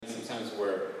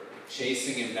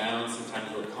chasing him down.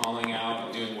 Sometimes we're calling out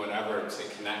and doing whatever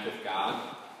to connect with God.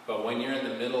 But when you're in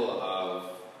the middle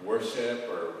of worship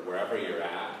or wherever you're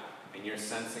at, and you're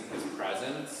sensing his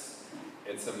presence,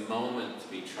 it's a moment to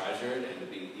be treasured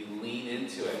and you lean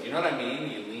into it. You know what I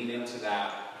mean? You lean into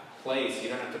that place. You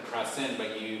don't have to press in,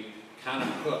 but you kind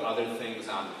of put other things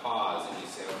on pause and you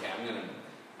say, okay,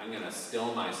 I'm gonna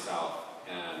still myself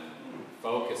and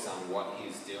focus on what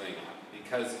he's doing,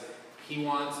 because he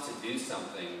wants to do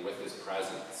something with his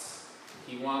presence.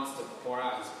 He wants to pour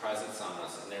out his presence on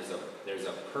us, and there's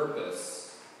a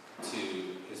purpose to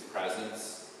his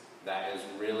presence that is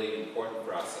really important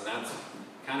for us, and that's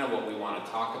kind of what we want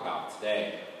to talk about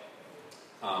today,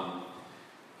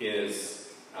 is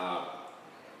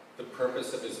the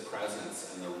purpose of his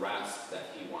presence and the rest that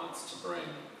he wants to bring.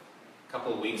 A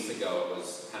couple of weeks ago, it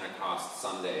was Pentecost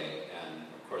Sunday, and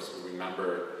of course we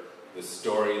remember the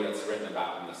story that's written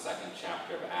about in the second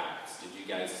chapter of Acts. Did you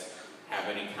guys have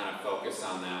any kind of focus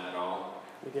on that at all?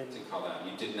 We didn't. To call that?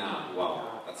 You did not.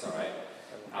 Well, that's all right,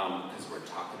 because we're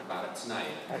talking about it tonight.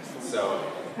 Excellent. So,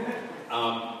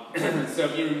 so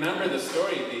if you remember the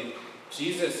story,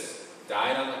 Jesus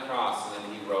died on the cross and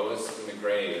then he rose from the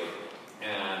grave,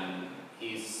 and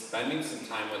he's spending some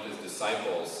time with his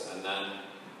disciples, and then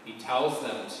he tells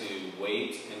them to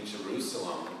wait in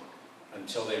Jerusalem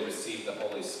until they receive the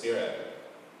Holy Spirit.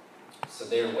 So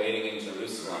they're waiting in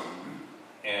Jerusalem,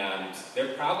 and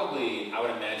they're probably, I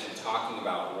would imagine, talking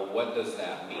about, well, what does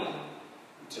that mean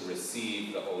to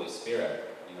receive the Holy Spirit?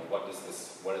 You know, what is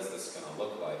this going to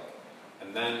look like?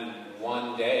 And then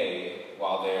one day,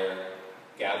 while they're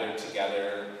gathered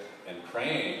together and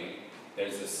praying,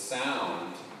 there's a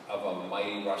sound of a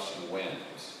mighty rushing wind.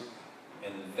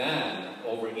 And then,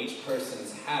 over each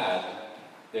person's head,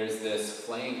 there's this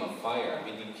flame of fire. I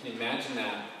mean, you can imagine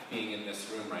that being in this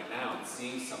room right now and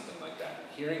seeing something like that,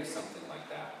 and hearing something like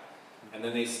that. And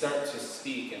then they start to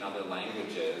speak in other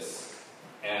languages,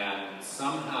 and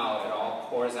somehow it all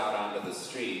pours out onto the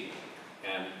street,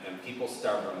 and people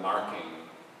start remarking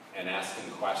and asking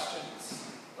questions,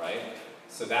 right?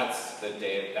 So that's the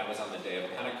day, that was on the day of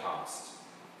Pentecost,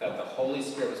 that the Holy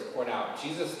Spirit was poured out.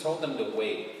 Jesus told them to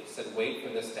wait. He said, wait for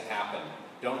this to happen.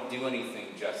 Don't do anything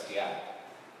just yet.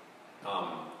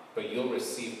 But you'll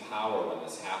receive power when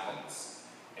this happens.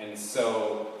 And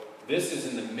so this is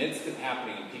in the midst of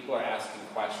happening, and people are asking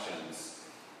questions.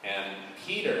 And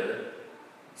Peter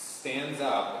stands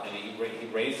up, and he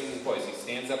raises his voice. He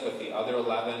stands up with the other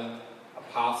 11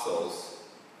 apostles,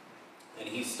 and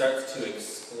he starts to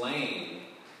explain,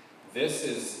 this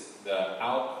is the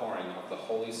outpouring of the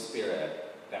Holy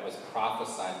Spirit that was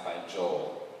prophesied by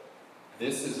Joel.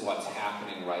 This is what's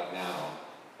happening right now.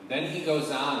 And then he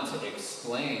goes on to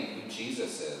explain who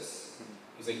Jesus is.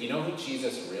 He's like, you know who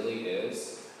Jesus really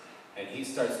is? And he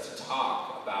starts to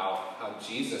talk about how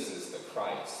Jesus is the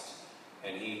Christ.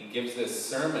 And he gives this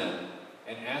sermon,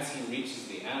 and as he reaches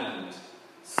the end,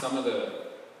 some of the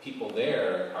people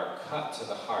there are cut to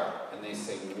the heart, and they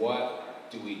say, what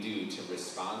do we do to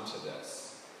respond to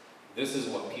this? This is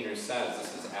what Peter says.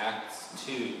 This is Acts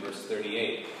 2, verse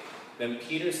 38. Then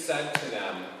Peter said to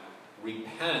them,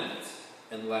 repent,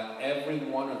 and let every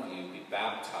one of you be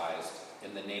baptized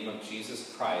in the name of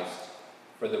Jesus Christ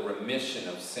for the remission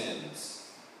of sins,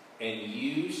 and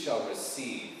you shall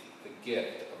receive the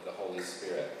gift of the Holy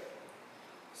Spirit.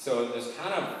 So there's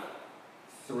kind of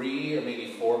 3 or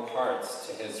maybe 4 parts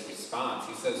to his response.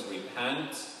 He says,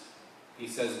 repent. He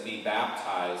says, be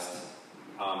baptized.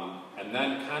 And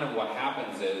then kind of what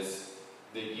happens is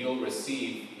that you'll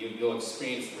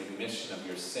experience the remission of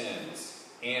your sins,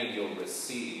 and you'll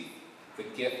receive the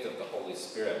gift of the Holy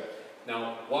Spirit.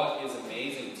 Now, what is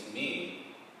amazing to me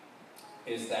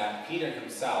is that Peter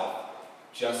himself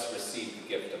just received the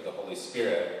gift of the Holy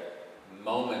Spirit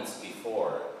moments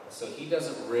before. So he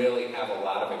doesn't really have a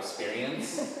lot of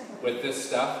experience with this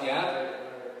stuff yet.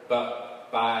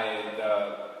 But by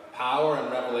the power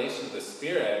and revelation of the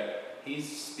Spirit, he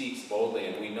speaks boldly.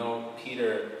 And we know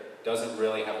Peter doesn't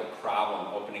really have a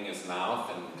problem opening his mouth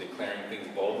and declaring things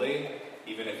boldly,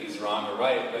 even if he's wrong or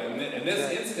right. But in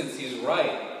this instance, he's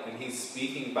right, and he's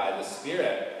speaking by the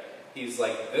Spirit. He's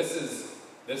like, this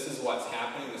is what's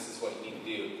happening, this is what you need to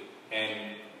do.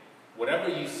 And whatever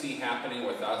you see happening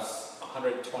with us,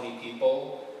 120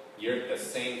 people, the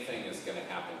same thing is going to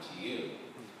happen to you.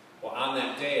 Well, on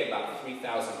that day, about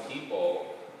 3,000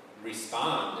 people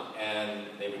respond, and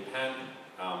they repent.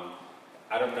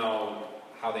 I don't know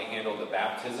how they handled the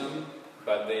baptism,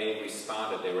 but they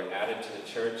responded. They were added to the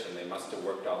church, and they must have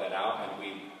worked all that out, and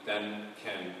we then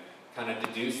can kind of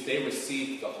deduce they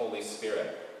received the Holy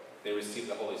Spirit. They received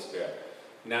the Holy Spirit.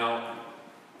 Now,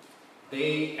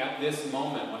 they, at this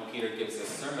moment when Peter gives this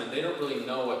sermon, they don't really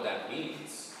know what that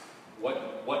means.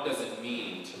 What does it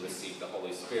mean to receive the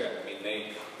Holy Spirit? I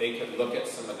mean, they could look at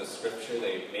some of the scripture.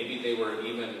 Maybe they were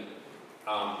even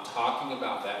talking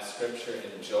about that scripture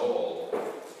in Joel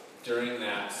during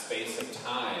that space of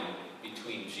time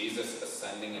between Jesus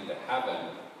ascending into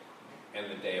heaven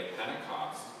and the day of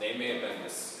Pentecost. They may have been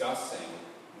discussing,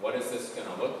 what is this going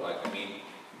to look like? I mean,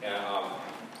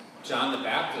 John the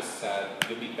Baptist said,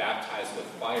 you'll be baptized with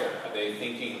fire. Are they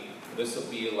thinking this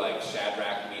will be like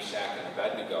Shadrach, Meshach, and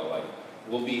Abednego? Like,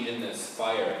 we'll be in this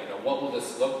fire. What will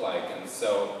this look like? And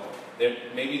so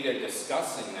maybe they're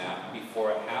discussing that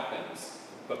before it happens.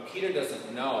 But Peter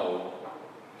doesn't know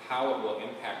how it will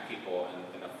impact people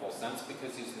in a full sense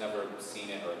because he's never seen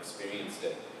it or experienced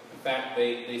it. In fact,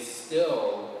 they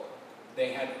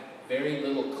had very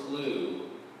little clue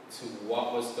to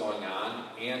what was going on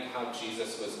and how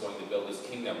Jesus was going to build his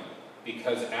kingdom.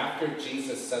 Because after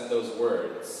Jesus said those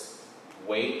words,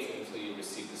 wait until you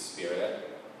receive the Spirit,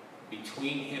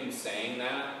 between him saying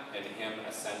that and him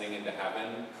ascending into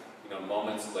heaven,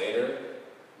 moments later,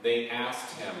 they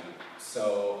asked him,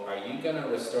 so are you going to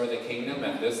restore the kingdom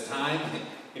at this time?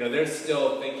 They're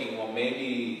still thinking, well,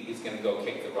 maybe he's going to go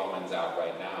kick the Romans out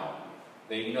right now.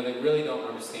 They really don't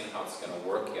understand how it's going to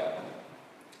work yet.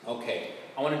 Okay,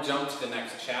 I want to jump to the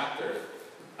next chapter.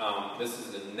 This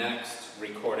is the next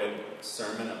recorded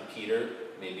sermon of Peter.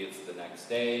 Maybe it's the next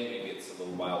day, maybe it's a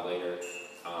little while later.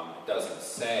 It doesn't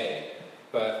say.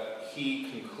 But he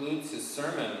concludes his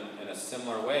sermon in a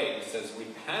similar way. He says,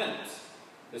 repent.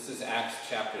 This is Acts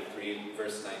chapter 3,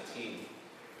 verse 19.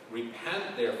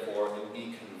 Repent, therefore, and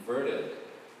be converted,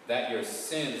 that your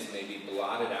sins may be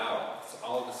blotted out. So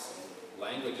all this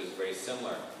language is very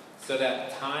similar. So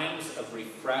that times of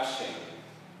refreshing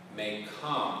may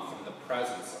come from the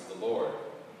presence of the Lord.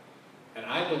 And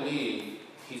I believe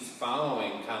he's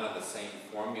following kind of the same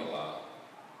formula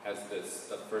as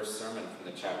the first sermon from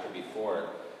the chapter before.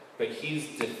 But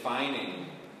he's defining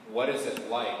what is it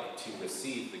like to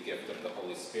receive the gift of the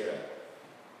Holy Spirit.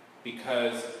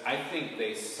 Because I think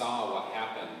they saw what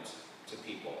happened to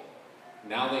people.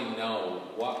 Now they know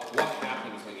what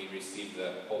happens when you receive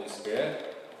the Holy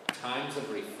Spirit. Times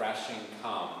of refreshing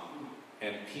come,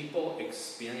 and people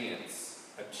experience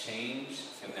a change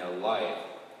in their life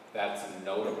that's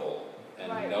notable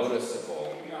and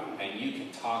noticeable, and you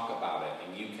can talk about it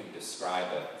and you can describe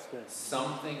it.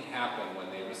 Something happened when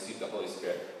they received the Holy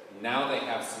Spirit. Now they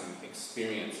have some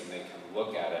experience and they can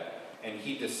look at it. And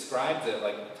he describes it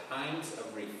like times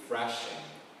of refreshing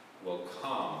will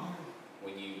come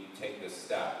when you take this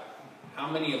step. How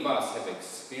many of us have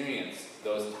experienced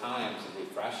those times of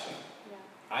refreshing? Yeah.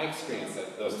 I experienced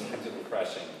those times of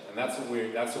refreshing, and that's what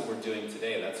we're doing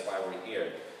today. That's why we're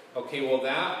here. Okay, well,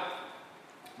 that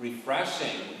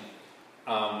refreshing,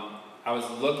 I was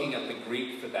looking at the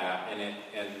Greek for that, and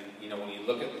when you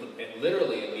look at it,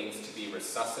 literally it means to be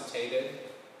resuscitated,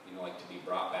 like to be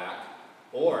brought back,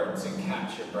 or to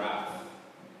catch your breath.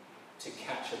 To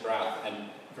catch your breath, and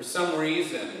for some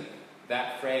reason,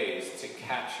 that phrase, to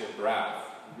catch your breath,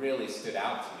 really stood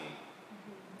out to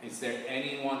me. Is there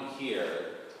anyone here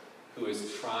who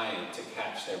is trying to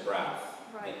catch their breath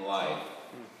in life?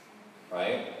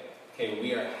 Right? Okay,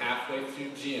 we are halfway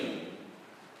through June,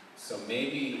 so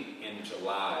maybe in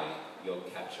July you'll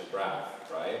catch your breath,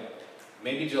 right?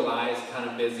 Maybe July is kind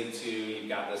of busy too. You've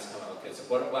got this coming. Okay, so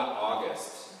what about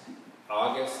August?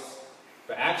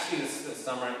 But actually this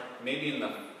summer, maybe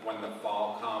when the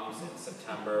fall comes in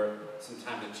September,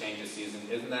 sometime to change the season,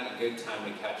 isn't that a good time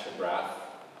to catch your breath?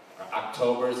 Or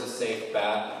October is a safe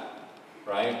bet,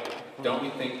 right? Don't we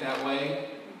think that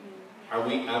way? Are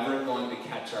we ever going to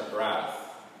catch our breath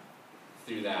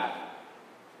through that?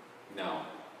 No.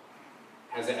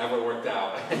 Has it ever worked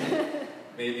out?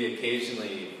 Maybe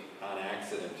occasionally on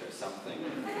accident or something.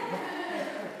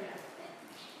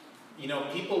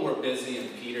 People were busy in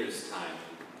Peter's time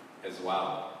as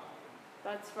well.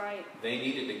 That's right. They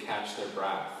needed to catch their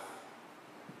breath.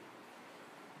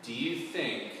 Do you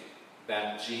think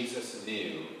that Jesus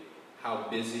knew how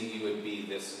busy you would be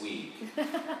this week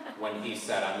when he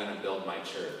said, I'm going to build my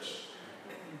church?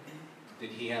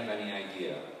 Did he have any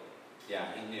idea? Yeah,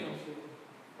 he knew,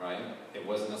 right? It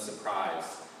wasn't a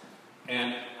surprise.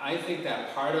 And I think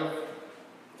that part of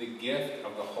the gift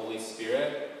of the Holy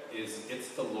Spirit is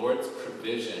it's the Lord's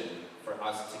provision for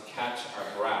us to catch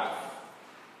our breath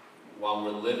while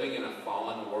we're living in a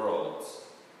fallen world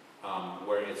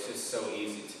where it's just so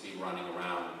easy to be running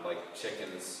around like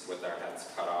chickens with our heads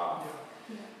cut off.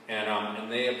 And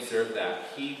they observe that.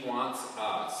 He wants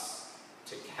us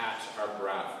to catch our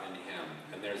breath in him.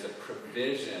 And there's a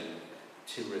provision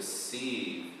to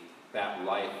receive that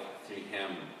life through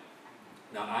him.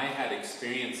 Now, I had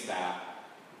experienced that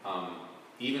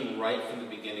even right from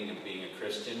the beginning of being a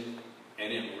Christian,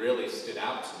 and it really stood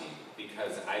out to me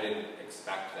because I didn't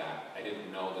expect that. I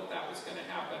didn't know that that was going to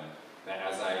happen. That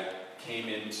as I came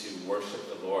in to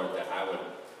worship the Lord, that I would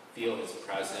feel his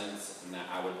presence and that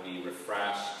I would be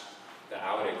refreshed, that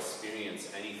I would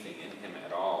experience anything in him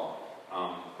at all.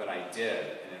 But I did,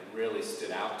 and it really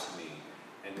stood out to me.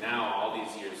 And now, all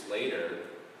these years later,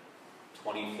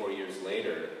 24 years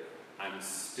later, I'm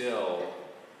still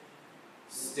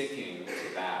sticking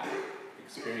to that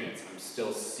experience. I'm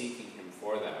still seeking him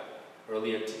for that.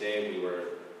 Earlier today, we were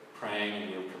praying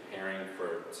and we were preparing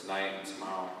for tonight and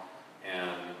tomorrow. And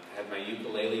I had my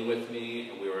ukulele with me,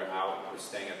 and we were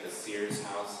staying at the Sears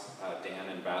house, Dan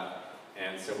and Beth.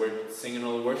 And so we're singing a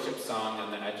little worship song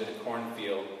on the edge of the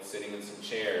cornfield, sitting in some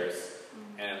chairs,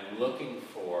 and looking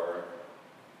for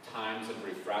times of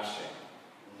refreshing,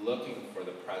 looking for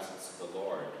the presence of the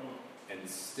Lord, and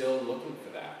still looking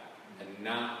for that. And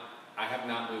I have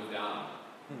not moved on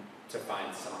to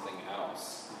find something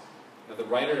else. Now, the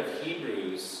writer of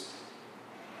Hebrews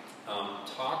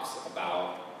talks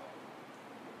about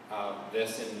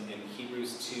this in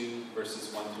Hebrews 2,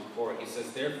 verses 1 through 4. He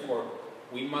says, "Therefore,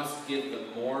 we must give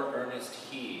the more earnest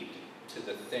heed to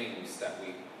the things that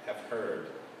we have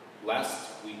heard,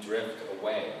 lest we drift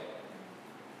away."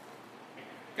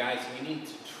 Guys, we need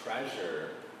to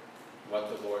treasure what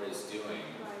the Lord is doing.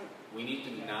 We need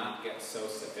to not get so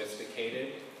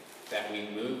sophisticated that we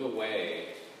move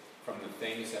away from the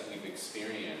things that we've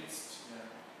experienced.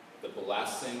 The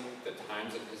blessing, the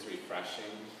times of his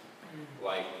refreshing,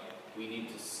 we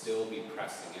need to still be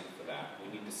pressing in for that.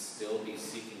 We need to still be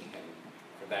seeking him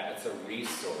for that. It's a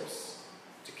resource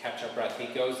to catch our breath. He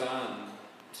goes on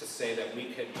to say that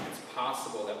it's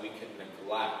possible that we could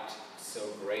neglect so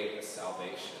great a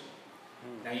salvation.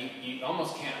 Now, you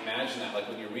almost can't imagine that,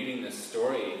 when you're reading this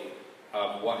story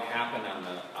of what happened on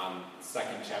the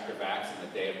second chapter of Acts on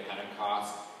the day of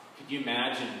Pentecost. Could you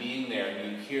imagine being there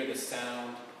and you hear the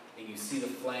sound and you see the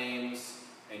flames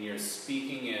and you're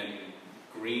speaking in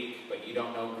Greek, but you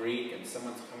don't know Greek, and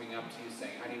someone's coming up to you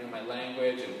saying, "How do you know my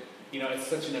language?" And, it's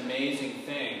such an amazing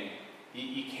thing.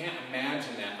 You can't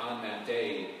imagine that on that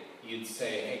day you'd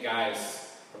say, "Hey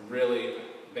guys, I've really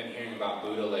been hearing about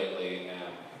Buddha lately, and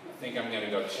I think I'm going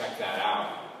to go check that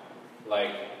out."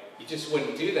 You just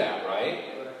wouldn't do that,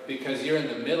 right? Because you're in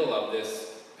the middle of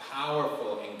this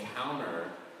powerful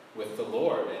encounter with the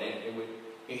Lord,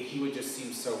 and he would just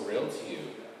seem so real to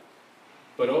you.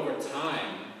 But over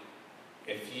time,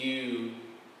 if you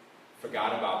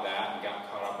forgot about that and got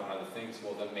caught up in other things,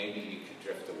 well, then maybe you could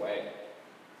drift away.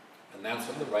 And that's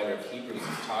what the writer of Hebrews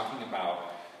is talking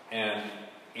about. And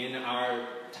in our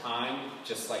time,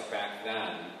 just like back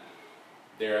then,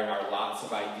 there are lots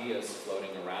of ideas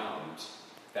floating around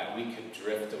that we could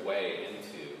drift away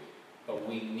into. But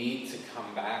we need to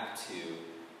come back to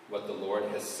what the Lord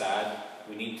has said.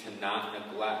 We need to not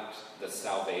neglect the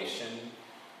salvation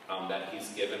that he's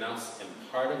given us.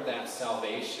 And part of that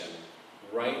salvation,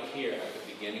 right here at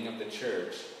the beginning of the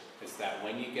church, is that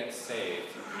when you get saved,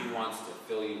 he wants to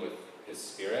fill you with his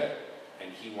Spirit,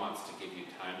 and he wants to give you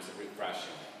times of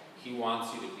refreshing. He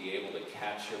wants you to be able to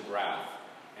catch your breath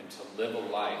and to live a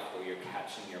life where you're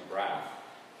catching your breath.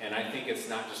 And I think it's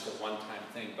not just a one-time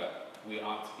thing, but we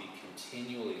ought to be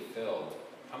continually filled.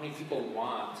 How many people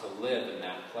want to live in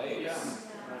that place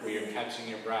where you're catching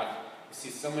your breath? You see,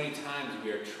 so many times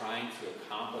we are trying to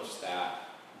accomplish that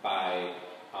by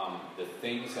the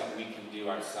things that we can do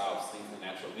ourselves, things in the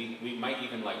natural. We might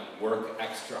even work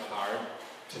extra hard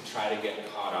to try to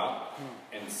get caught up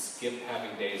and skip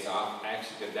having days off. I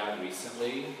actually did that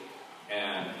recently,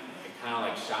 and it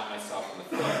kind of shot myself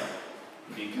in the foot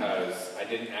because I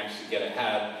didn't actually get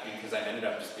ahead because I ended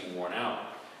up just being worn out.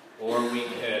 Or we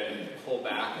could pull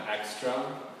back extra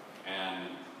and,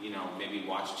 maybe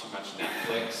watch too much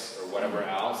Netflix or whatever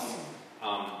else.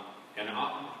 And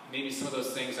maybe some of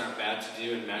those things aren't bad to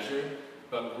do and measure,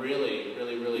 but really,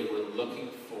 really, really, we're looking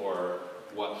for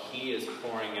what he is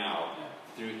pouring out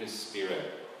through his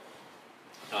Spirit.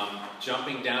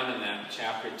 Jumping down in that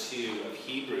chapter 2 of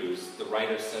Hebrews, the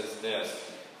writer says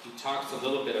this. He talks a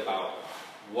little bit about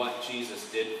what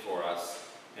Jesus did for us,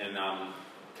 and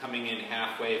coming in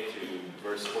halfway through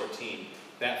verse 14,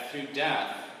 that through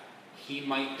death he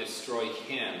might destroy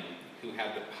him who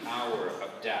had the power of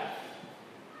death,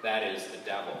 that is, the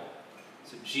devil.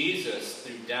 So Jesus,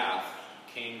 through death,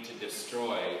 came to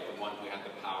destroy the one who had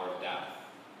the power of death,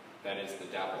 that is, the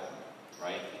devil,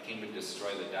 right? He came to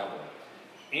destroy the devil.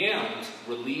 And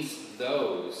release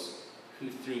those who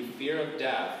through fear of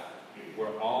death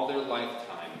were all their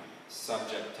lifetime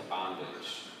subject to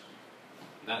bondage.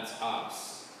 And that's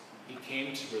us. He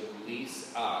came to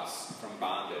release us from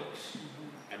bondage.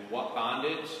 And what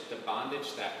bondage? The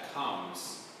bondage that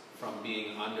comes from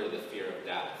being under the fear of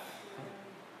death.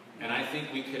 And I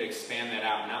think we could expand that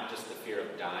out, not just the fear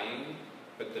of dying,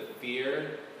 but the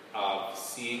fear of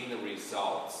seeing the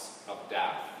results of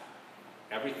death.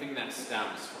 Everything that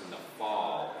stems from the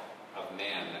fall of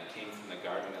man that came from the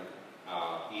Garden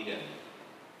of Eden.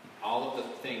 All of the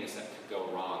things that could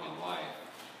go wrong in life.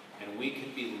 And we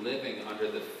could be living under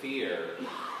the fear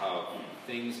of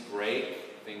things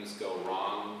break, things go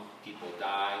wrong, people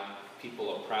die,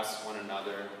 people oppress one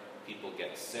another, people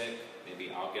get sick,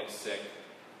 maybe I'll get sick,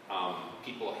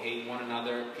 people hate one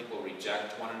another, people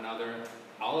reject one another.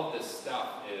 All of this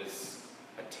stuff is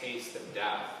a taste of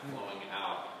death flowing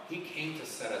out. He came to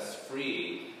set us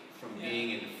free from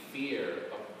being in fear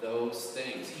of those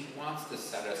things. He wants to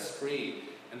set us free.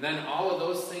 And then all of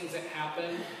those things that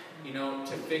happen, you know,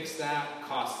 to fix that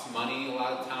costs money a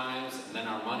lot of times, and then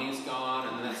our money's gone,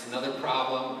 and then that's another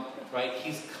problem, right?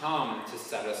 He's come to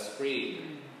set us free.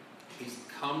 He's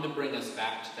come to bring us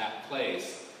back to that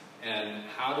place. And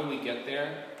how do we get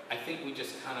there? I think we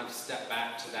just kind of step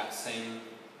back to that same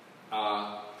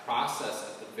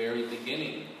process at the very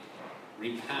beginning.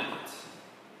 Repent.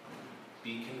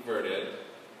 Be converted,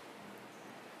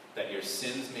 that your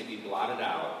sins may be blotted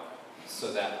out,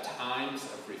 so that times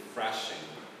of refreshing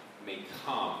may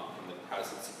come from the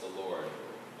presence of the Lord.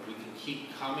 And we can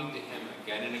keep coming to Him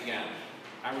again and again.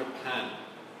 I repent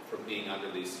for being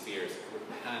under these fears. I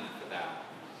repent for that.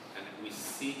 And we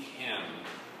seek Him,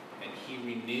 and He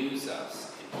renews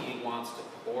us, and He wants to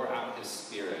pour out His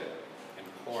Spirit and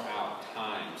pour out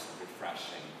times of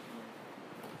refreshing.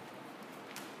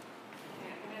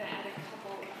 Okay, I'm going to add a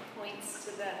couple of points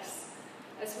to this.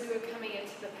 As we were coming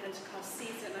into the Pentecost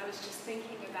season, I was just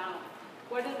thinking about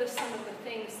what are some of the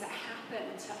things that happen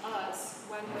to us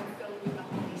when we're filled with the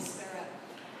Holy Spirit.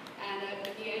 And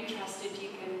if you're interested, you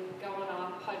can go on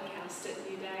our podcast at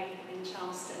New Day in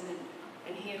Charleston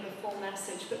and hear the full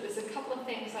message. But there's a couple of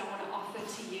things I want to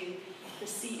offer to you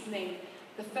this evening.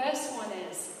 The first one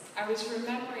is, I was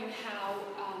remembering how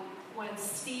when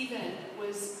Stephen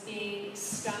was being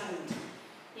stoned,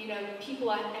 you know, people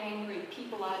are angry,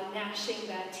 people are gnashing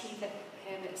their teeth at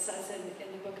him, it says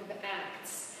in the book of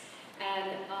Acts.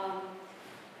 And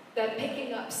they're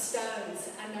picking up stones,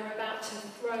 and they're about to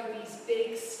throw these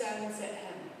big stones at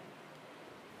him.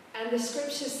 And the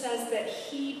scripture says that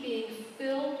he, being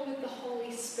filled with the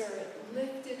Holy Spirit,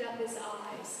 lifted up his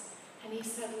eyes, and he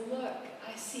said, "Look,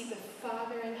 I see the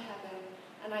Father in heaven,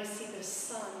 and I see the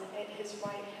Son at his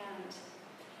right hand."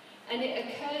 And it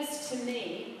occurs to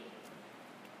me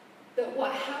that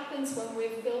what happens when we're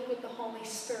filled with the Holy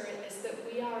Spirit is that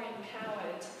we are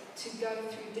empowered to go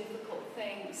through difficult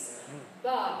things,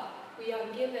 but we are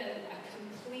given a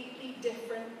completely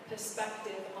different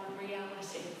perspective on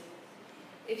reality.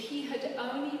 If he had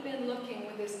only been looking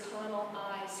with his carnal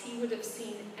eyes, he would have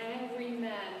seen angry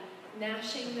men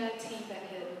gnashing their teeth at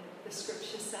him, the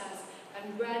scripture says,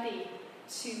 and ready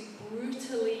to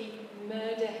brutally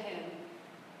murder him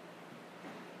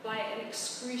by an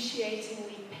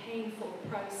excruciatingly painful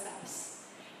process.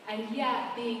 And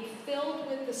yet, being filled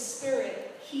with the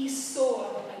Spirit, he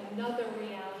saw another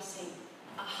reality,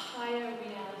 a higher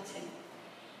reality.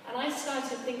 And I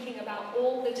started thinking about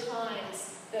all the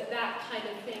times that kind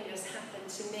of thing has happened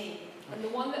to me. And the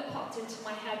one that popped into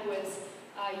my head was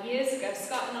years ago,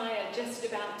 Scott and I are just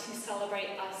about to celebrate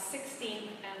our 16th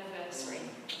anniversary.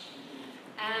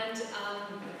 And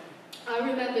I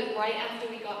remembered right after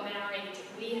we got married,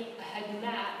 we had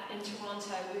met in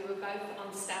Toronto. We were both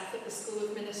on staff at the School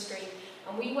of Ministry,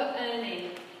 and we were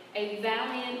earning a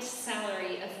valiant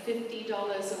salary of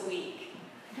 $50 a week.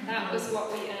 That was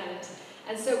what we earned.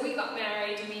 And so we got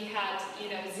married. We had,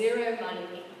 zero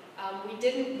money. We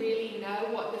didn't really know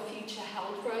what the future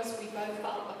held for us. We both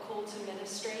felt a call to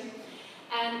ministry.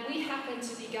 And we happened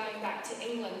to be going back to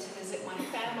England to visit my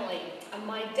family. And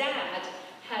my dad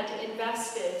had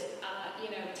invested,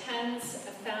 tens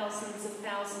of thousands of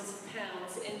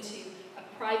pounds into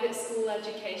a private school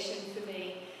education for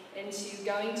me, into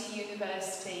going to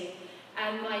university.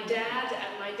 And my dad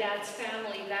and my dad's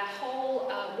family, their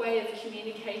whole way of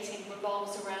communicating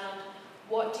revolves around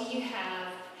what do you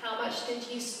have, how much did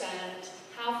you spend,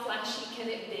 how flashy can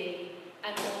it be,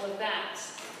 and all of that.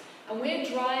 And we're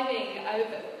driving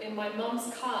over in my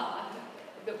mum's car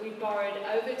that we borrowed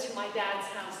over to my dad's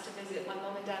house to visit. My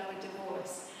mum and dad were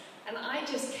divorced. And I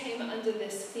just came under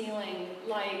this feeling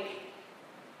like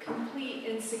complete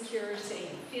insecurity,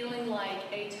 feeling like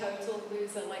a total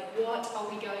loser. Like, what are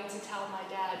we going to tell my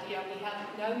dad? We have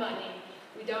no money,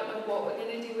 We don't know what we're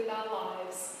going to do with our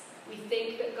lives. We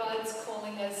think that God's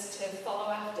calling us to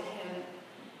follow after him.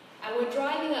 And we're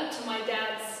driving up to my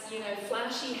dad's,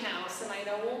 flashy house, and I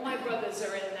know all my brothers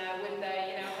are in there with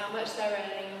their, how much they're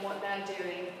earning and what they're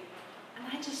doing. And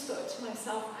I just thought to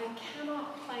myself, I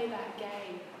cannot play that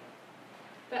game.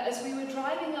 But as we were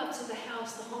driving up to the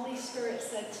house, the Holy Spirit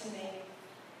said to me,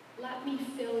 let me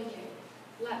fill you.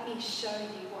 Let me show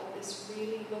you what this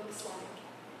really looks like.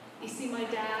 You see, my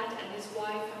dad and his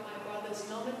wife and my brothers,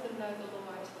 none of them know the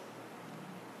Lord.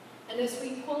 And as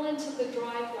we pull into the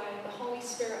driveway, the Holy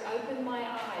Spirit opened my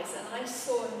eyes, and I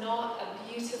saw not a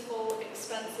beautiful,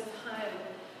 expensive home,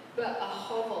 but a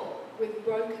hovel with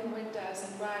broken windows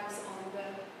and rags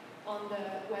on the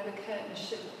where the curtains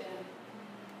should have been.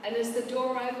 And as the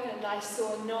door opened, I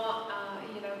saw not,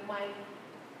 my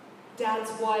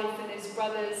dad's wife and his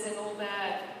brothers in all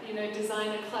their,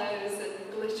 designer clothes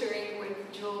and glittering with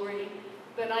jewelry,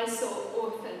 but I saw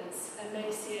orphans,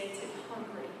 emaciated,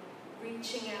 hungry,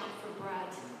 reaching out for bread.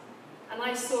 And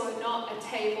I saw not a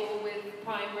table with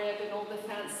prime rib and all the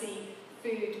fancy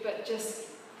food, but just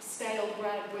stale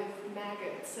bread with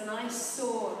maggots. And I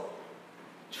saw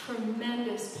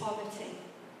tremendous poverty.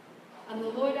 And the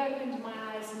Lord opened my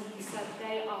eyes and he said,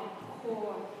 they are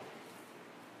poor.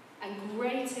 And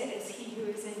greater is he who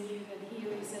is in you than he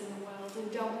who is in the world.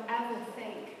 And don't ever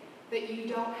think that you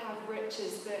don't have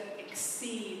riches that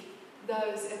exceed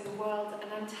those in the world.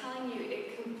 And I'm telling you,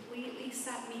 it completely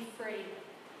set me free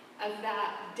of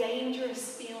that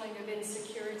dangerous feeling of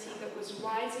insecurity that was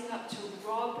rising up to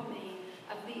rob me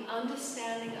of the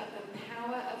understanding of the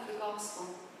power of the gospel.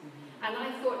 And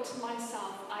I thought to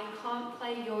myself, I can't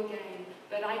play your game,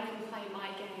 but I can play my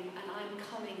game, and I'm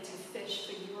coming to fish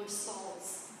for your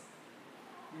souls.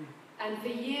 And for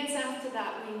years after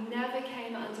that, we never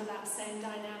came under that same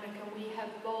dynamic, and we have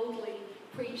boldly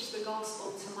preached the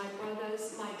gospel to my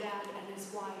brothers, my dad, and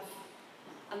his wife.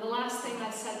 And the last thing I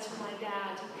said to my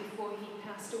dad before he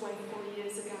passed away 4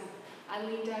 years ago, I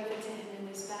leaned over to him in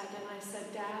his bed and I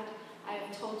said, Dad, I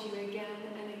have told you again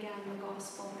and again the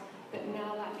gospel, but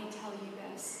now let me tell you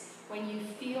this. When you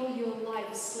feel your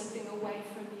life slipping away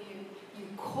from you, you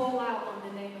call out on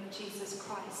the name of Jesus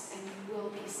Christ and you will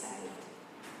be saved.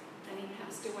 And he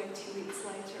passed away 2 weeks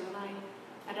later, and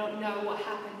I don't know what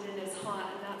happened in his heart,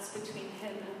 and that's between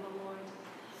him and the Lord.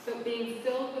 But being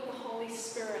filled with the Holy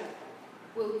Spirit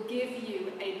will give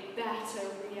you a better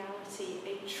reality,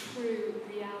 a true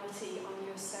reality on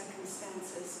your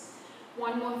circumstances.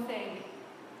 One more thing.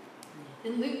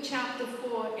 In Luke chapter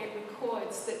 4, it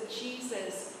records that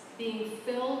Jesus, being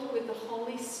filled with the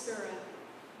Holy Spirit,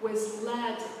 was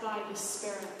led by the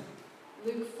Spirit.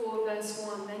 Luke 4 verse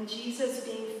 1, then Jesus,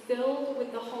 being filled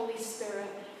with the Holy Spirit,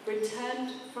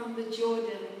 returned from the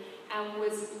Jordan and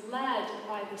was led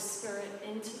by the Spirit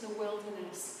into the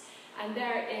wilderness. And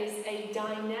there is a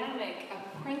dynamic,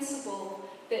 a principle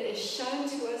that is shown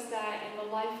to us there in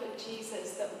the life of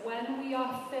Jesus, that when we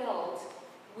are filled,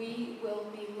 we will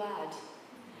be led.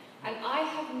 And I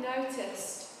have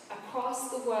noticed across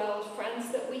the world,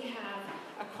 friends that we have,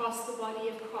 across the body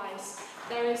of Christ,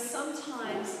 there is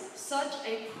sometimes such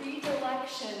a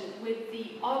predilection with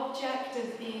the object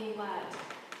of being led.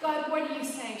 God, what are you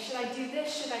saying? Should I do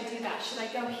this? Should I do that? Should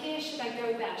I go here? Should I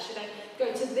go there? Should I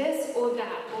go to this or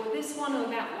that? Or this one or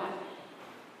that one?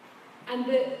 And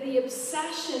the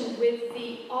obsession with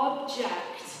the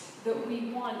object that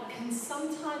we want can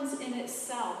sometimes in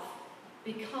itself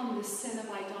become the sin of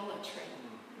idolatry.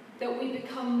 That we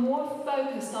become more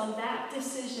focused on that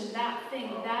decision, that thing,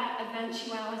 that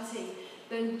eventuality,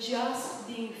 than just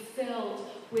being filled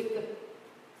with the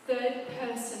third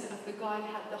person of the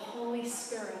Godhead, the Holy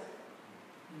Spirit.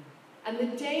 And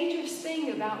the dangerous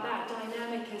thing about that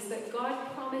dynamic is that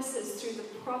God promises through the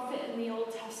prophet in the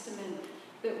Old Testament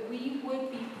that we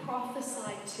would be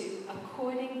prophesied to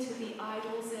according to the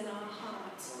idols in our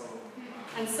hearts.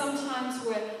 And sometimes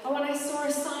when I saw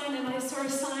a sign and I saw a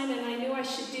sign and I knew I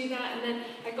should do that, and then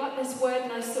I got this word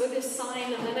and I saw this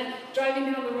sign, and then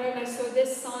driving down the road I saw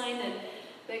this sign, and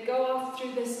they go off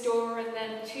through this door, and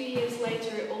then 2 years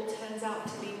later it all turns out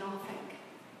to be nothing.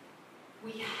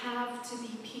 We have to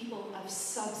be people of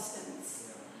substance.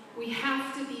 We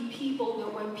have to be people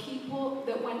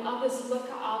that when others look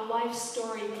at our life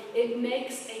story, it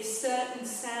makes a certain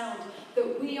sound,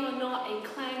 that we are not a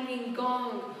clanging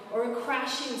gong or a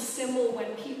crashing cymbal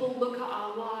when people look at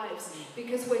our lives,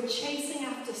 because we're chasing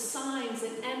after signs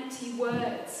and empty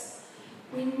words.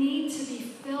 We need to be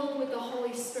filled with the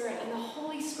Holy Spirit, and the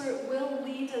Holy Spirit will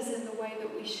lead us in the way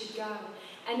that we should go.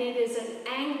 And it is an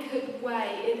anchored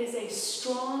way. It is a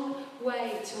strong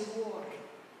way to walk.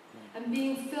 And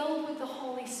being filled with the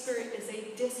Holy Spirit is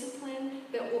a discipline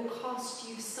that will cost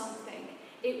you something.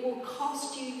 It will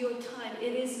cost you your time.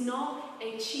 It is not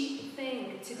a cheap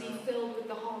thing to be filled with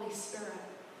the Holy Spirit.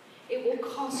 It will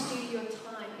cost you your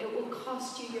time. It will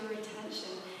cost you your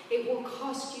attention. It will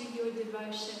cost you your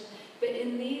devotion. But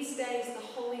in these days, the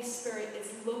Holy Spirit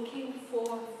is looking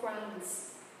for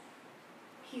friends.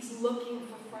 He's looking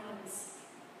for friends.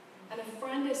 And a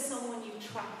friend is someone you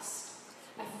trust.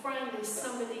 A friend is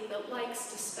somebody that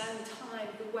likes to spend time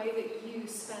the way that you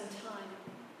spend time.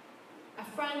 A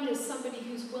friend is somebody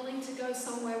who's willing to go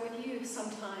somewhere with you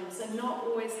sometimes and not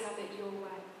always have it your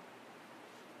way.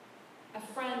 A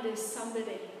friend is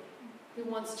somebody who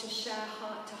wants to share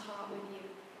heart to heart with you,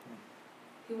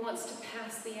 who wants to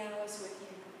pass the hours with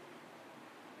you.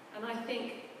 And I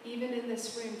think even in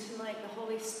this room tonight, the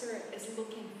Holy Spirit is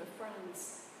looking for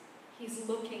friends. He's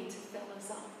looking to fill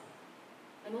us up.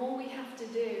 And all we have to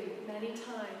do many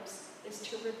times is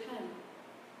to repent.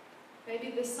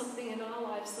 Maybe there's something in our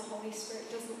lives the Holy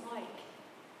Spirit doesn't like.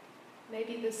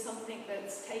 Maybe there's something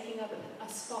that's taking up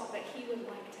a spot that He would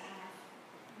like to have.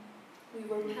 We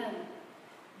repent.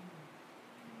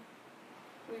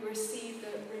 We receive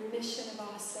the remission of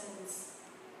our sins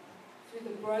through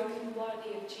the broken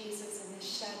body of Jesus and His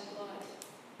shed blood.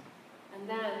 And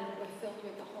then we're filled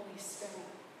with the Holy Spirit.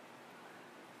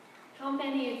 How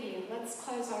many of you, let's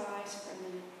close our eyes for a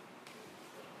minute.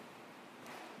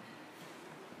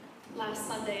 Last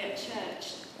Sunday at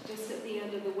church, just at the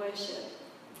end of the worship,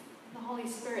 the Holy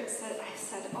Spirit said,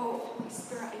 oh, Holy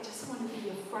Spirit, I just want to be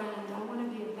your friend. I want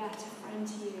to be a better friend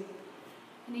to you.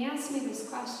 And He asked me this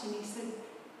question. He said,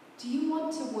 do you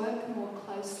want to work more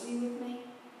closely with me?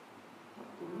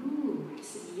 I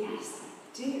said, yes,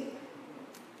 I do.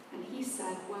 And He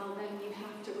said, well, then you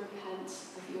have to repent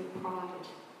of your pride.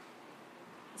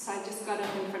 So I just got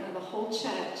up in front of the whole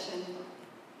church and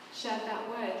shared that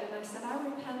word. And I said, I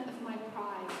repent of my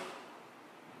pride.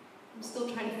 I'm still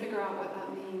trying to figure out what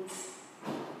that means.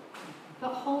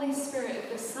 But Holy Spirit, if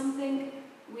there's something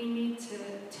we need to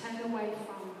turn away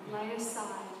from, lay aside.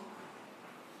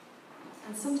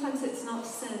 And sometimes it's not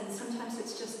sin, sometimes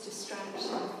it's just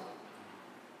distraction.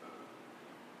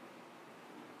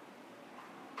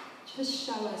 Just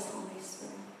show us, Holy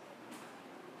Spirit.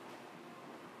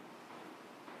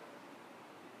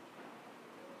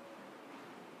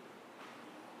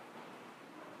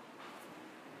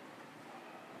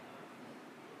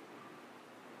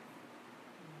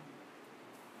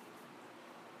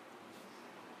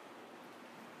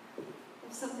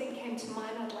 If something came to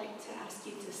mind, I'd like to ask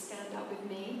you to stand up with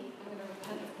me. I'm going to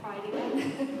repent of pride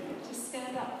again. Just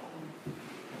stand up.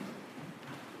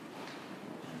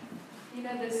 You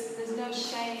know, there's no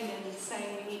shame in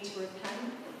saying we need to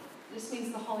repent. This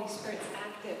means the Holy Spirit's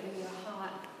active in your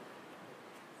heart.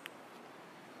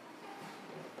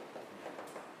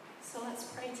 So let's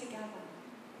pray together.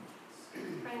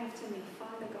 Pray after me.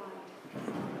 Father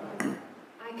God,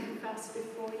 I confess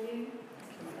before you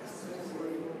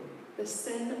the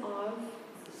sin of,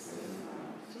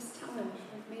 just tell Him,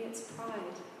 with me it's pride.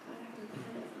 God, I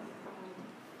repent of my pride.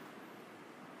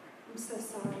 I'm so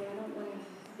sorry, I don't want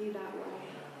to be that way.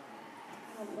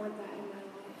 I don't want that in my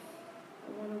life.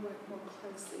 I want to work more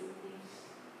closely with you.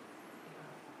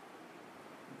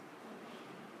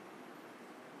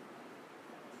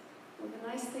 Well, the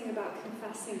nice thing about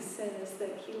confessing sin is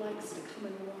that He likes to come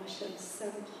and wash us.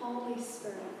 So, Holy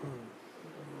Spirit,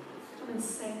 come and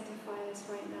sanctify us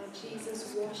right now.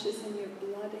 Jesus, wash us in your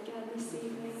blood again this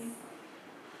evening.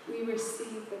 We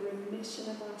receive the remission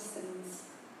of our sins.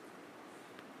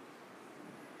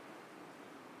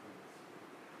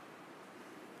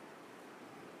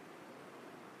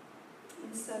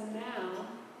 And so now,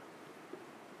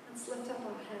 let's lift up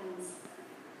our hands.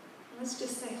 Let's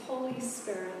just say, Holy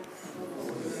Spirit,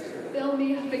 fill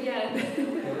me up again.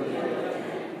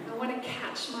 I want to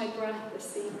catch my breath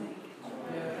this evening.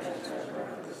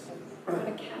 I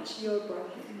want to catch your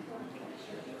breath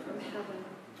from heaven.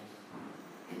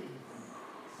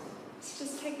 Let's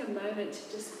just take a moment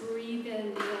to just breathe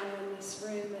in the air in this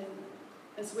room, and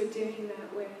as we're doing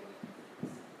that, we're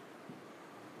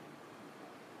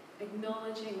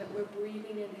acknowledging that we're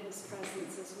breathing in His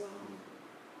presence as well.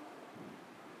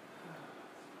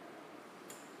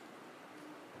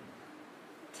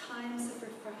 Times of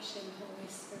refreshing, Holy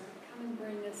Spirit. Come and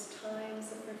bring us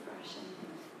times of refreshing.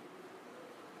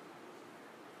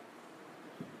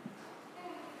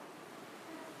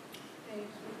 Thank you,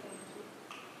 thank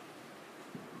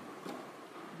you.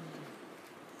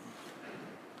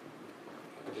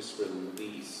 I just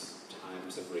release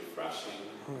times of refreshing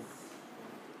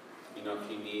You know,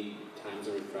 if you need times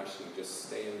of refreshing, just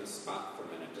stay in the spot for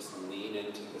a minute. Just lean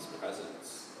into His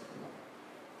presence.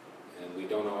 And we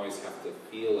don't always have to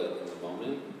feel it in the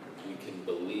moment. We can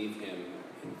believe Him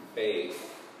in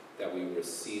faith that we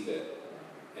receive it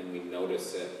and we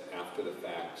notice it after the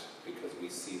fact because we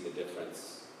see the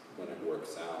difference when it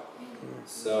works out.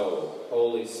 So,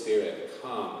 Holy Spirit,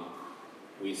 come.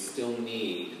 We still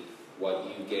need what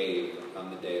you gave on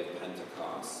the day of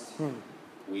Pentecost.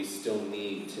 We still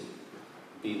need to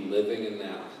be living in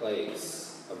that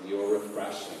place of your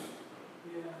refreshing.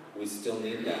 We still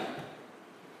need that.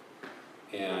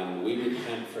 And we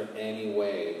repent for any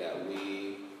way that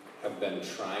we have been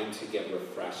trying to get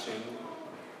refreshing,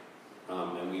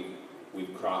 and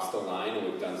we've crossed a line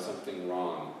and we've done something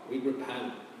wrong. We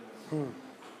repent.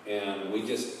 And we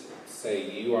just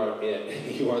say, you are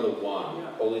it. You are the one.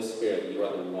 Holy Spirit, you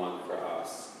are the one for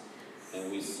us. And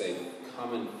we say,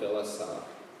 come and fill us up.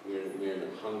 We're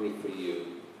hungry for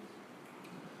you.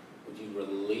 Would you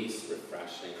release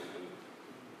refreshing? And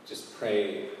just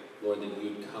pray, Lord, that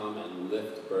you'd come and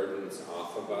lift burdens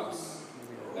off of us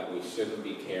that we shouldn't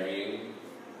be carrying.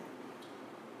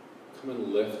 Come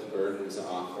and lift burdens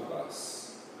off of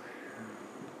us.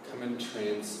 Come and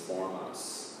transform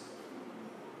us.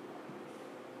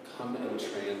 Come and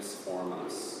transform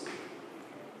us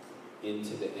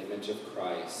into the image of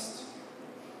Christ.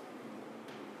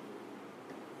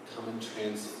 Come and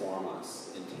transform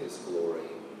us into His glory.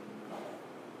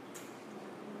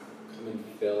 Come and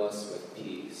fill us with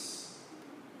peace.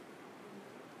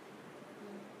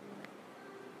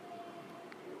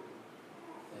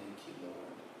 Thank you,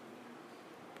 Lord.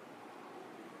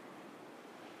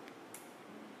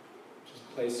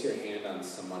 Just place your hand on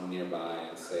someone nearby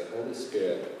and say, Holy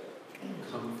Spirit,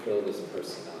 come fill this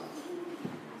person up.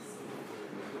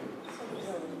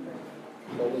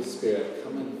 Holy Spirit,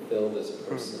 come and fill this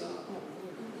person up.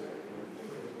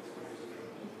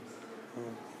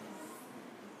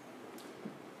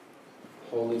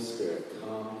 Holy Spirit,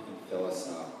 come and fill us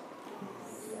up.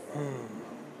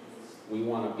 We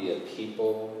want to be a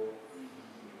people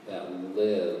that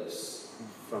lives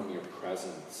from your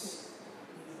presence.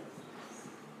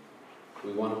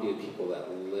 We want to be a people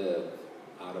that live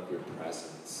out of your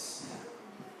presence.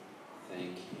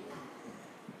 Thank you.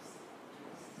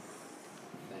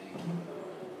 Thank you,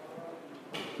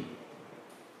 Lord.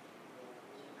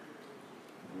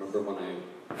 I remember when I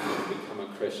became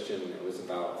a Christian, it was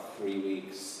about 3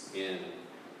 weeks in,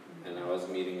 and I was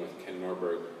meeting with Ken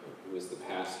Norberg, who was the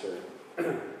pastor,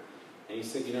 and he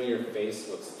said, you know, your face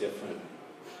looks different.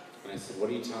 And I said, what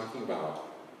are you talking about?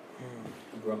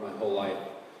 I grew up my whole life,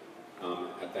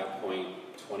 at that point,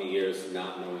 20 years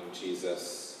not knowing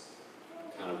Jesus,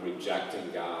 kind of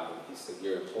rejecting God. He said,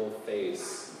 your whole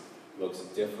face looks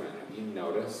different. Have you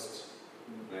noticed?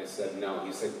 And I said, no.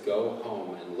 He said, go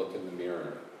home and look in the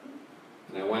mirror.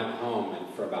 And I went home,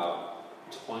 and for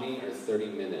about 20 or 30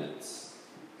 minutes,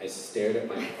 I stared at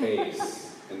my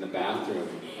face in the bathroom,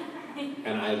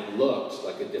 and I looked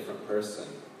like a different person.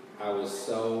 I was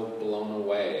so blown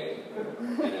away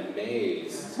and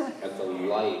amazed at the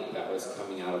light that was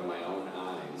coming out of my own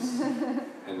eyes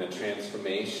and the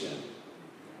transformation.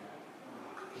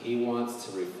 He wants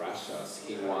to refresh us.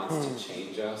 He wants to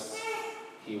change us.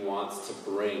 He wants to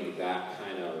bring that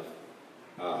kind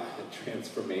of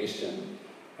transformation.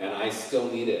 And I still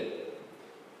need it.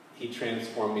 He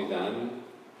transformed me then.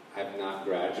 I've not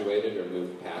graduated or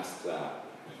moved past that.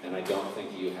 And I don't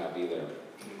think you have either.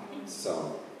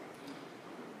 So,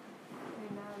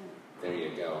 there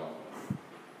you go.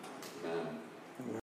 Amen.